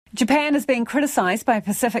Japan has been criticised by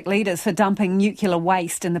Pacific leaders for dumping nuclear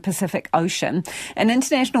waste in the Pacific Ocean. An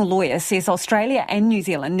international lawyer says Australia and New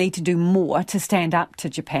Zealand need to do more to stand up to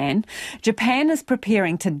Japan. Japan is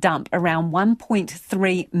preparing to dump around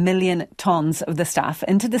 1.3 million tonnes of the stuff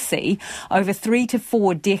into the sea over 3 to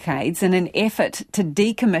 4 decades in an effort to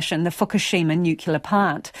decommission the Fukushima nuclear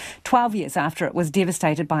plant, 12 years after it was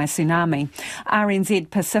devastated by a tsunami. RNZ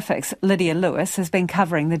Pacific's Lydia has been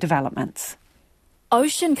covering the developments.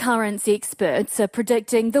 Ocean currents experts are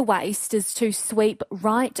predicting the waste is to sweep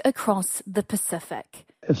right across the Pacific.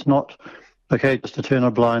 It's not okay just to turn a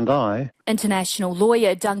blind eye. International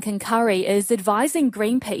lawyer Duncan Curry is advising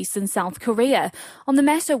Greenpeace in South Korea on the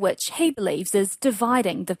matter which he believes is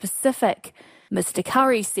dividing the Pacific. Mr.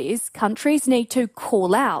 Curry says countries need to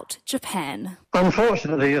call out Japan.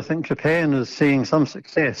 Unfortunately, I think Japan is seeing some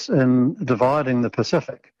success in dividing the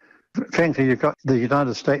Pacific. Frankly, you've got the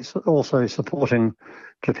United States also supporting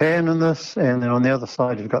Japan in this, and then on the other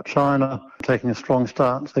side you've got China taking a strong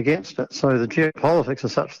stance against it. So the geopolitics are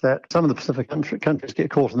such that some of the Pacific countries get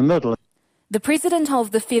caught in the middle. The President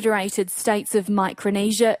of the Federated States of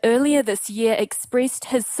Micronesia earlier this year expressed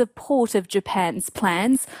his support of Japan's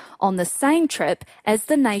plans on the same trip as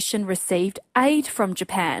the nation received aid from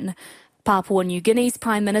Japan. Papua New Guinea's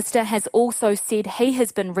Prime Minister has also said he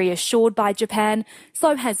has been reassured by Japan,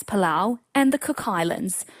 so has Palau and the Cook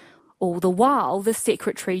Islands. All the while, the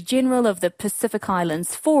Secretary-General of the Pacific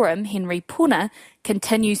Islands Forum, Henry Puna,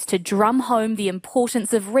 continues to drum home the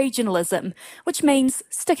importance of regionalism, which means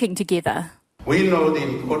sticking together. We know the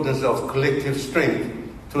importance of collective strength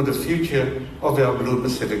to the future of our blue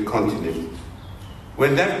Pacific continent.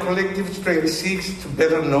 When that collective strength seeks to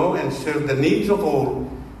better know and serve the needs of all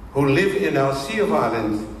who live in our Sea of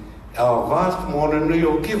Islands, our vast modern New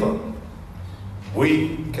York giver,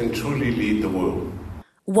 we can truly lead the world.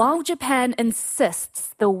 While Japan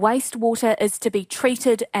insists the wastewater is to be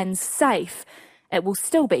treated and safe, it will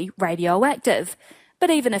still be radioactive. But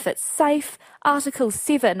even if it's safe, Article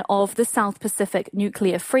 7 of the South Pacific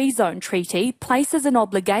Nuclear Free Zone Treaty places an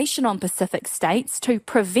obligation on Pacific states to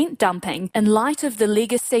prevent dumping in light of the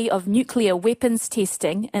legacy of nuclear weapons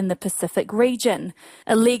testing in the Pacific region.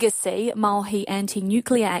 A legacy Maori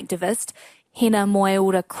anti-nuclear activist Hina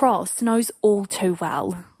Moeora Cross knows all too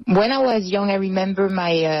well. When I was young, I remember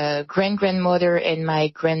my grandmother and my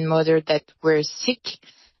grandmother that were sick.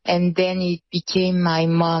 And then it became my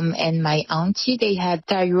mom and my auntie. They had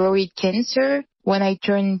thyroid cancer. When I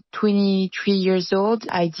turned 23 years old,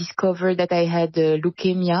 I discovered that I had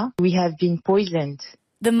leukemia. We have been poisoned.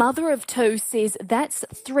 The mother of two says that's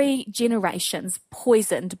 3 generations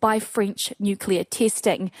poisoned by French nuclear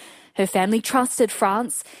testing. Her family trusted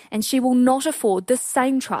France, and she will not afford the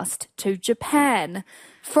same trust to Japan.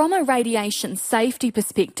 From a radiation safety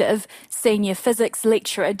perspective, senior physics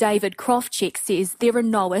lecturer David Krofchek says there are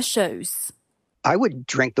no issues. I would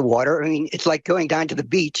drink the water. I mean, it's like going down to the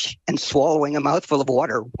beach and swallowing a mouthful of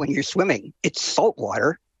water when you're swimming. It's salt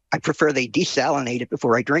water. I prefer they desalinate it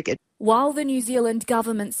before I drink it. While the New Zealand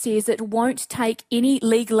government says it won't take any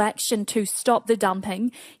legal action to stop the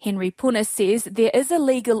dumping, Henry Puna says there is a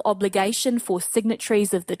legal obligation for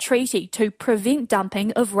signatories of the treaty to prevent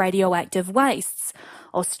dumping of radioactive wastes.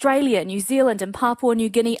 Australia, New Zealand and Papua New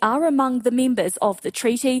Guinea are among the members of the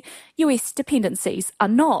treaty. US dependencies are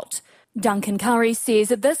not. Duncan Curry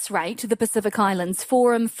says at this rate, the Pacific Islands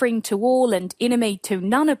Forum, friend to all and enemy to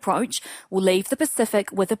none approach will leave the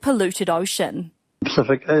Pacific with a polluted ocean. The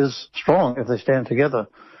Pacific is strong if they stand together.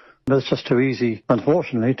 But it's just too easy,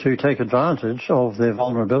 unfortunately, to take advantage of their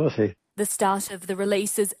vulnerability. The start of the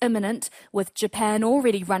release is imminent, with Japan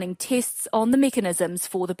already running tests on the mechanisms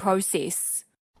for the process.